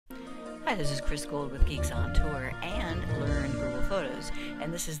Hi, this is Guld with Geeks on Tour and Learn Google Photos,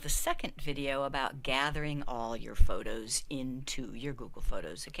 and this is the second video about gathering all your photos into your Google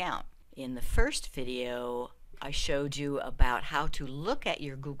Photos account. In the first video, I showed you about how to look at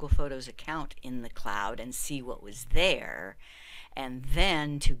your Google Photos account in the cloud and see what was there, and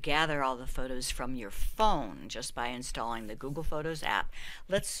then to gather all the photos from your phone just by installing the Google Photos app.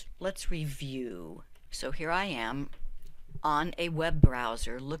 Let's review. So here I am on a web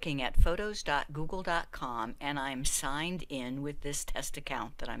browser looking at photos.google.com, and I'm signed in with this test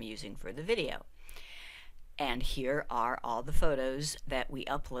account that I'm using for the video. And here are all the photos that we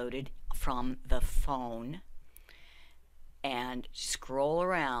uploaded from the phone. And scroll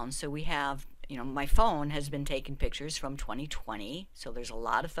around, so we have, my phone has been taking pictures from 2020, so there's a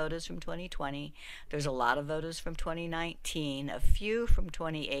lot of photos from 2020, there's a lot of photos from 2019, a few from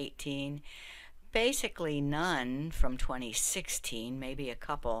 2018, basically none from 2016, maybe a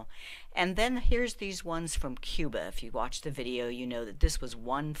couple. And then here's these ones from Cuba. If you watched the video, you know that this was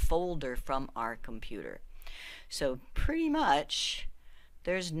one folder from our computer. So pretty much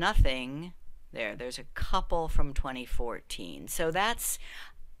there's nothing there. There's a couple from 2014. So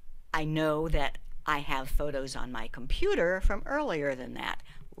I know that I have photos on my computer from earlier than that.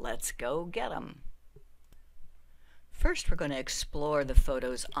 Let's go get them. First, we're going to explore the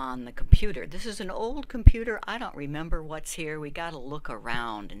photos on the computer. This is an old computer. I don't remember what's here. We got to look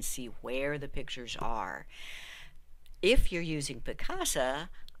around and see where the pictures are. If you're using Picasa,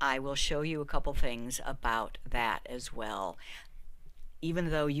 I will show you a couple things about that as well.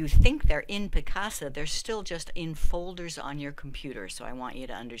 Even though you think they're in Picasa, they're still just in folders on your computer. So I want you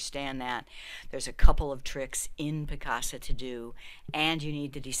to understand that. There's a couple of tricks in Picasa to do, and you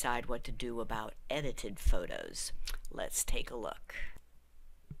need to decide what to do about edited photos. Let's take a look.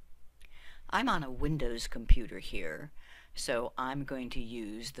 I'm on a Windows computer here, so I'm going to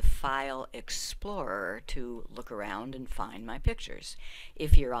use the File Explorer to look around and find my pictures.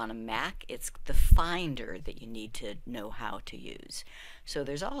 If you're on a Mac, it's the Finder that you need to know how to use. So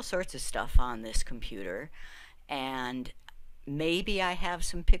there's all sorts of stuff on this computer, and maybe I have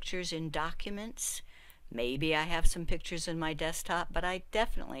some pictures in Documents, maybe I have some pictures in my desktop, but I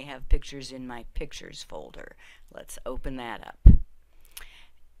definitely have pictures in my Pictures folder. Let's open that up.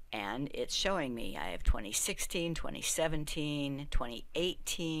 And it's showing me I have 2016, 2017,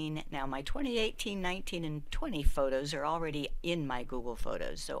 2018. Now my 2018, 19, and 20 photos are already in my Google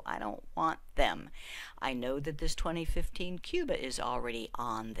Photos, so I don't want them. I know that this 2015 Cuba is already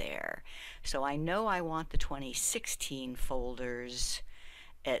on there, so I know I want the 2016 folders,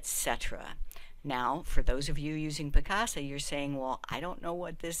 etc. Now, for those of you using Picasa, you're saying, well, I don't know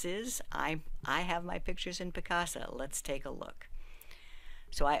what this is. I have my pictures in Picasa. Let's take a look.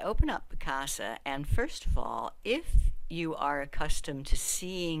 So I open up Picasa, and first of all, if you are accustomed to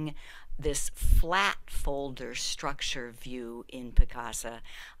seeing this flat folder structure view in Picasa,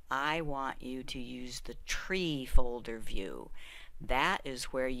 I want you to use the tree folder view. That is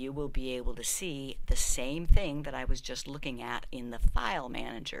where you will be able to see the same thing that I was just looking at in the file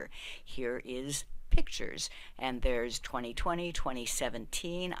manager. Here is pictures, and there's 2020,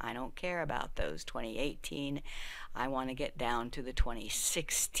 2017. I don't care about those. 2018. I want to get down to the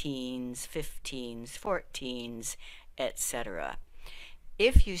 2016s, 15s, 14s, etc.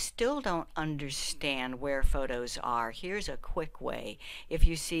 If you still don't understand where photos are, here's a quick way. If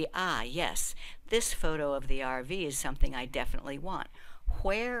you see, yes, this photo of the RV is something I definitely want.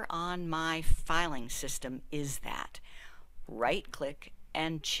 Where on my filing system is that? Right-click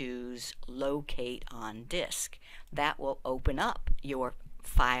and choose Locate on Disk. That will open up your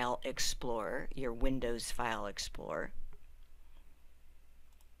File Explorer, your Windows File Explorer.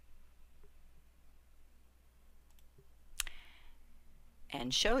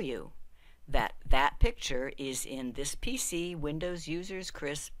 And show you that that picture is in this PC, Windows Users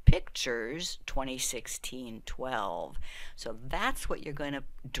Chris Pictures 2016-12. So that's what you're going to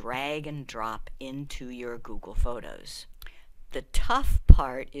drag and drop into your Google Photos. The tough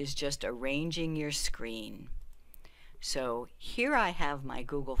part is just arranging your screen. So here I have my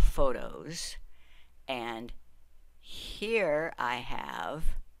Google Photos, and here I have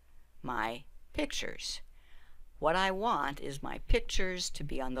my pictures. What I want is my pictures to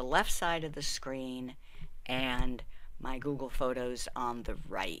be on the left side of the screen and my Google Photos on the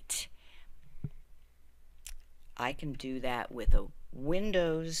right. I can do that with a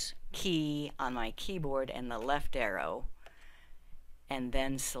Windows key on my keyboard and the left arrow, and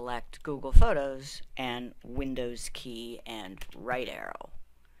then select Google Photos and Windows key and right arrow.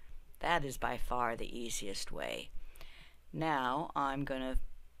 That is by far the easiest way. Now I'm going to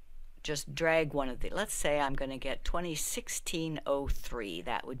just drag one of the, let's say I'm going to get 2016-03.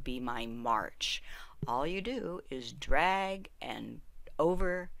 That would be my March. All you do is drag and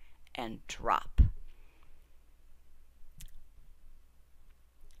over and drop.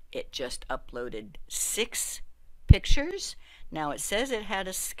 It just uploaded 6 pictures. Now it says it had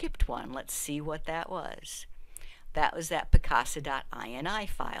a skipped one. Let's see what that was. That was that Picasa.ini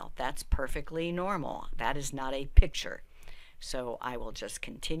file. That's perfectly normal. That is not a picture. So I will just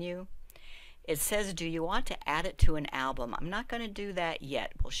continue. It says, do you want to add it to an album? I'm not going to do that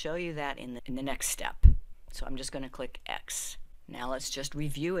yet. We'll show you that in the next step. So I'm just going to click X. Now let's just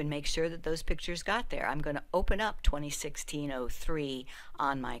review and make sure that those pictures got there. I'm going to open up 2016-03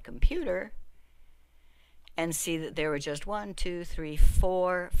 on my computer and see that there were just 1, 2, 3,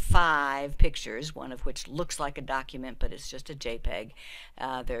 4, 5 pictures, one of which looks like a document, but it's just a JPEG.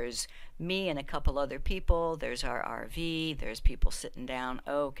 There's me and a couple other people. There's our RV. There's people sitting down.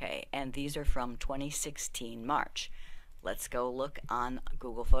 Okay, and these are from 2016 March. Let's go look on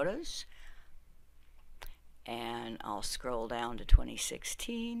Google Photos. And I'll scroll down to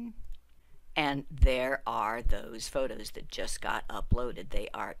 2016. And there are those photos that just got uploaded. They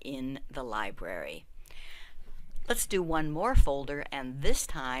are in the library. Let's do one more folder, and this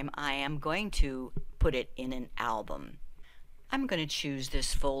time I am going to put it in an album. I'm going to choose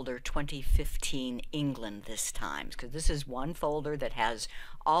this folder 2015 England this time, because this is one folder that has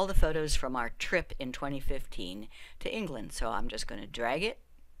all the photos from our trip in 2015 to England. So I'm just going to drag it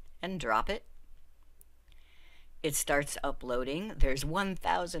and drop it. It starts uploading. There's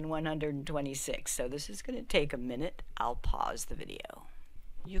 1,126, so this is going to take a minute. I'll pause the video.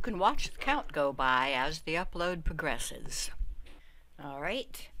 You can watch the count go by as the upload progresses. All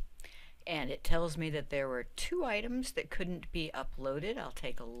right, and it tells me that there were 2 items that couldn't be uploaded. I'll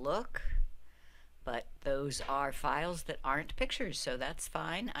take a look, but those are files that aren't pictures, so that's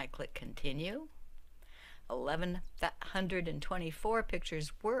fine. I click continue. 1,124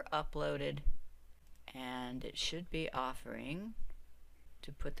 pictures were uploaded, and it should be offering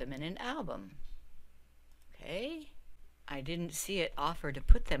to put them in an album. Okay. I didn't see it offer to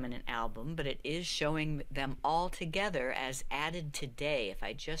put them in an album, but it is showing them all together as added today. If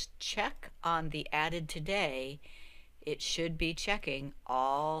I just check on the added today, it should be checking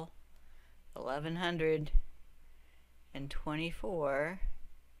all 1,124,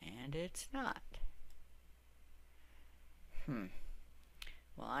 and it's not.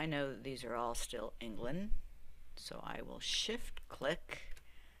 Well, I know that these are all still England, so I will shift click.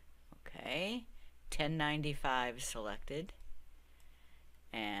 Okay. 1095 selected,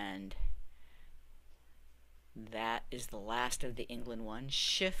 and that is the last of the England one.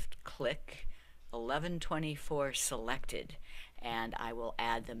 Shift click 1124 selected, and I will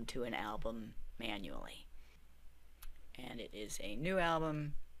add them to an album manually. And it is a new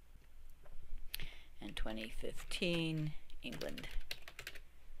album, and 2015 England.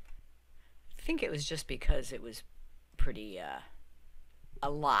 I think it was just because it was pretty a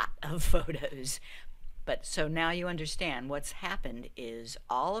lot of photos. But so now you understand what's happened is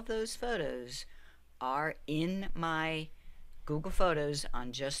all of those photos are in my Google Photos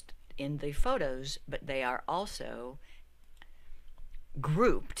on just in the photos, but they are also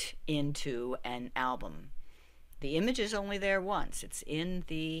grouped into an album. The image is only there once. It's in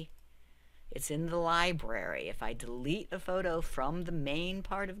the library. If I delete a photo from the main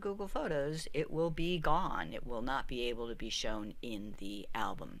part of Google Photos, it will be gone. It will not be able to be shown in the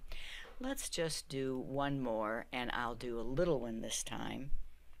album. Let's just do one more, and I'll do a little one this time.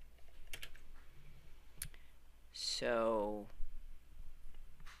 So,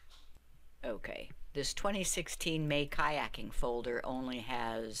 okay, this 2016 May kayaking folder only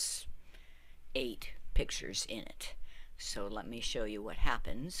has 8 pictures in it. So let me show you what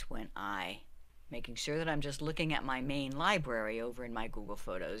happens when making sure that I'm just looking at my main library over in my Google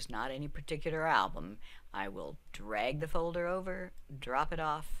Photos, not any particular album. I will drag the folder over, drop it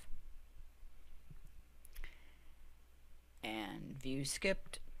off, and view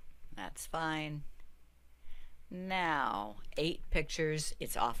skipped. That's fine. Now, 8 pictures,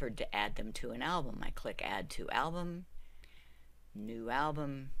 it's offered to add them to an album. I click Add to Album, New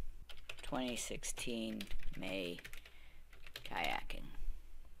Album, 2016 May kayaking,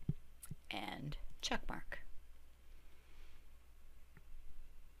 and check mark.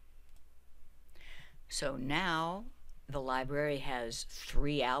 So now the library has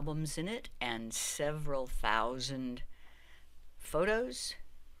 3 albums in it and several thousand photos.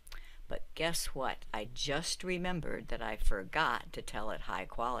 But guess what? I just remembered that I forgot to tell it high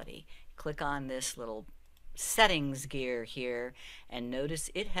quality. Click on this little settings gear here, and notice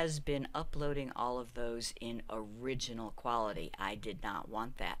it has been uploading all of those in original quality. I did not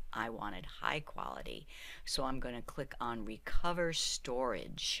want that. I wanted high quality. So I'm going to click on Recover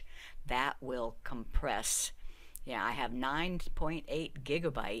Storage. That will compress. Yeah, I have 9.8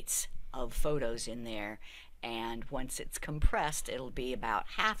 gigabytes of photos in there, and once it's compressed, it'll be about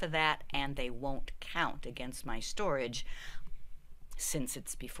half of that, and they won't count against my storage since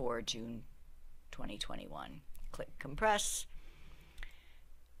it's before June 2021. Click compress,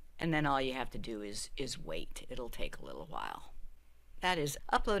 and then all you have to do is wait. It'll take a little while. That is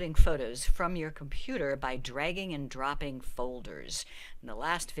uploading photos from your computer by dragging and dropping folders. And the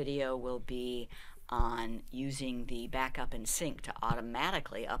last video will be on using the backup and sync to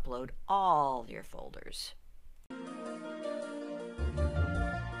automatically upload all your folders.